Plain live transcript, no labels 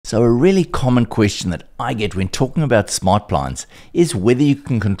So a really common question that I get when talking about smart blinds is whether you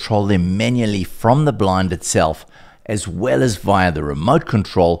can control them manually from the blind itself, as well as via the remote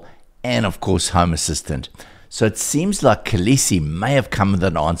control and of course Home Assistant. So it seems like Coulisse may have come with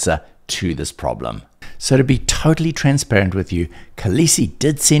an answer to this problem. So to be totally transparent with you, Coulisse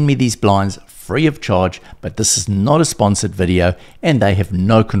did send me these blinds free of charge, but this is not a sponsored video and they have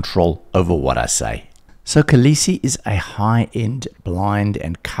no control over what I say. So Coulisse is a high-end blind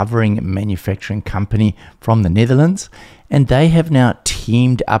and covering manufacturing company from the Netherlands, and they have now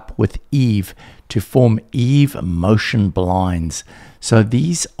teamed up with Eve to form SmartMotion blinds. So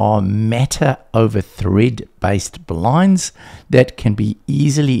these are matter over thread based blinds that can be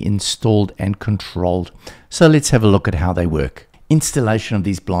easily installed and controlled. So let's have a look at how they work. Installation of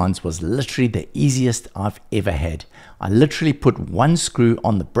these blinds was literally the easiest I've ever had. I literally put one screw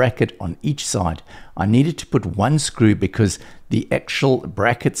on the bracket on each side. I needed to put one screw because the actual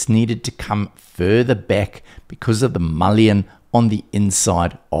brackets needed to come further back because of the mullion on the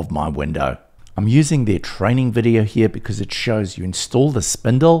inside of my window. I'm using their training video here because it shows you install the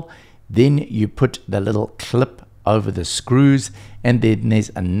spindle, then you put the little clip over the screws, and then there's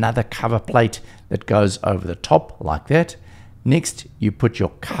another cover plate that goes over the top like that. Next, you put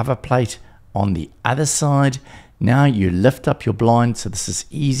your cover plate on the other side. Now you lift up your blind. So this is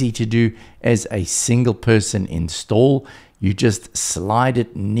easy to do as a single person install. You just slide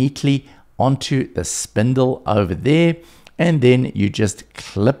it neatly onto the spindle over there, and then you just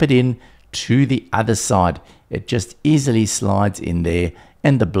clip it in to the other side. It just easily slides in there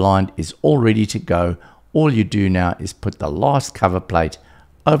and the blind is all ready to go. All you do now is put the last cover plate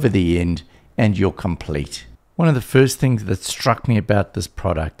over the end and you're complete. One of the first things that struck me about this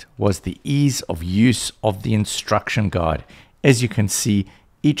product was the ease of use of the instruction guide. As you can see,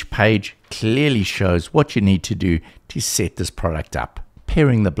 each page clearly shows what you need to do to set this product up.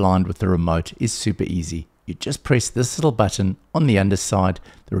 Pairing the blind with the remote is super easy. You just press this little button on the underside,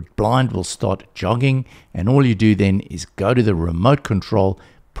 the blind will start jogging, and all you do then is go to the remote control,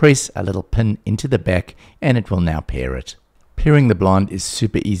 press a little pin into the back, and it will now pair it. Pairing the blind is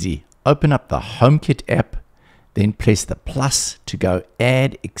super easy. Open up the HomeKit app, then press the plus to go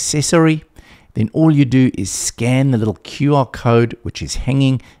add accessory. Then all you do is scan the little QR code which is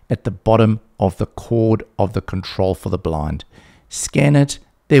hanging at the bottom of the cord of the control for the blind. Scan it.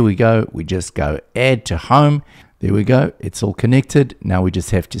 There we go. We just go add to home. There we go. It's all connected. Now we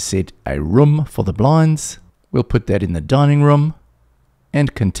just have to set a room for the blinds. We'll put that in the dining room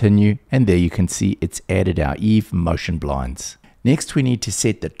and continue. And there you can see it's added our SmartMotion blinds. Next, we need to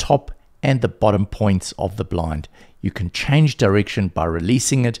set the top and the bottom points of the blind. You can change direction by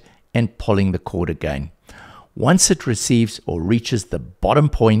releasing it and pulling the cord again. Once it receives or reaches the bottom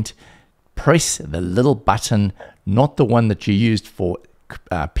point, press the little button, not the one that you used for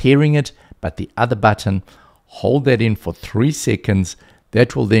pairing it, but the other button. Hold that in for 3 seconds.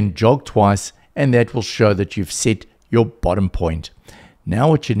 That will then jog twice and that will show that you've set your bottom point. Now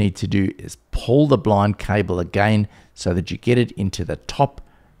what you need to do is pull the blind cable again so that you get it into the top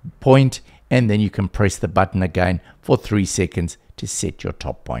point, and then you can press the button again for 3 seconds to set your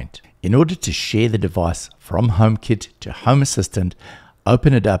top point. In order to share the device from HomeKit to Home Assistant,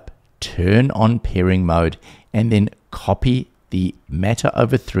 open it up, turn on pairing mode, and then copy the matter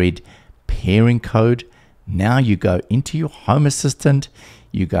over thread pairing code. Now you go into your Home Assistant,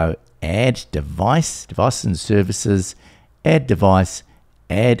 you go add device and services, add device,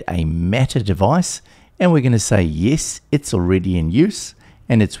 add a matter device, and we're going to say yes, it's already in use.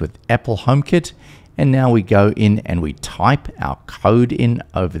 And it's with Apple HomeKit. And now we go in and we type our code in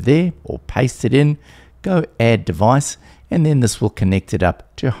over there or paste it in, go add device, and then this will connect it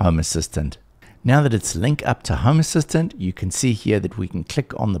up to Home Assistant. Now that it's linked up to Home Assistant, you can see here that we can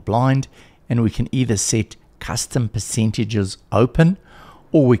click on the blind and we can either set custom percentages open,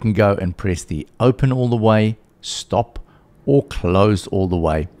 or we can go and press the open all the way, stop, or close all the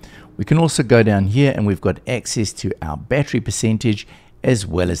way. We can also go down here and we've got access to our battery percentage as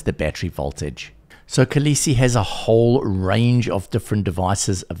well as the battery voltage. So Coulisse has a whole range of different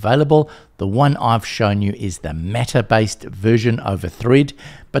devices available. The one I've shown you is the matter-based version over thread,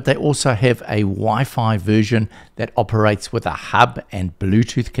 but they also have a Wi-Fi version that operates with a hub and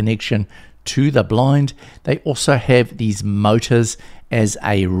Bluetooth connection to the blind. They also have these motors as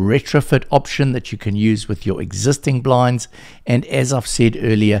a retrofit option that you can use with your existing blinds. And as I've said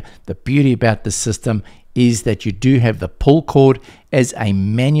earlier, the beauty about this system is that you do have the pull cord as a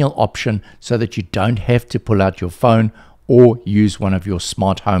manual option so that you don't have to pull out your phone or use one of your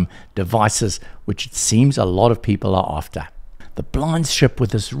smart home devices, which it seems a lot of people are after. The blinds ship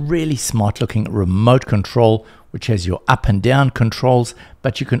with this really smart looking remote control, which has your up and down controls,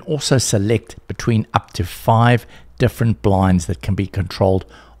 but you can also select between up to 5 different blinds that can be controlled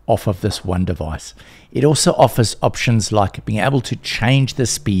off of this one device. It also offers options like being able to change the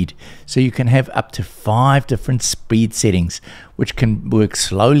speed, so you can have up to 5 different speed settings, which can work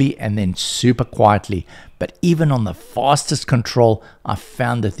slowly and then super quietly. But even on the fastest control, I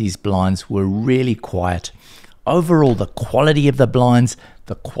found that these blinds were really quiet. Overall, the quality of the blinds,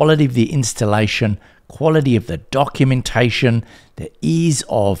 the quality of the installation, quality of the documentation, the ease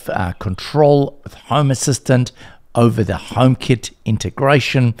of control with Home Assistant over the HomeKit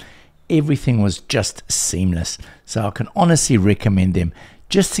integration, everything was just seamless. So I can honestly recommend them.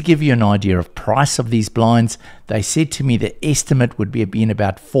 Just to give you an idea of price of these blinds, they said to me the estimate would be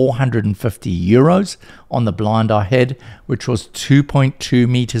about 450 euros on the blind I had, which was 2.2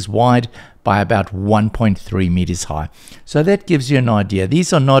 meters wide by about 1.3 meters high. So that gives you an idea.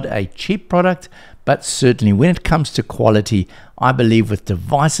 These are not a cheap product, but certainly when it comes to quality, I believe with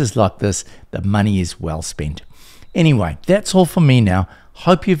devices like this, the money is well spent. Anyway, that's all for me now.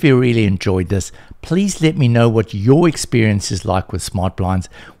 Hope you've really enjoyed this. Please let me know what your experience is like with smart blinds.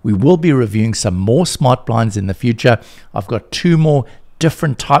 We will be reviewing some more smart blinds in the future. I've got 2 more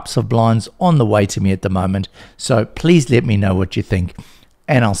different types of blinds on the way to me at the moment. So please let me know what you think,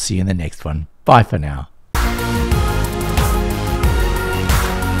 and I'll see you in the next one. Bye for now.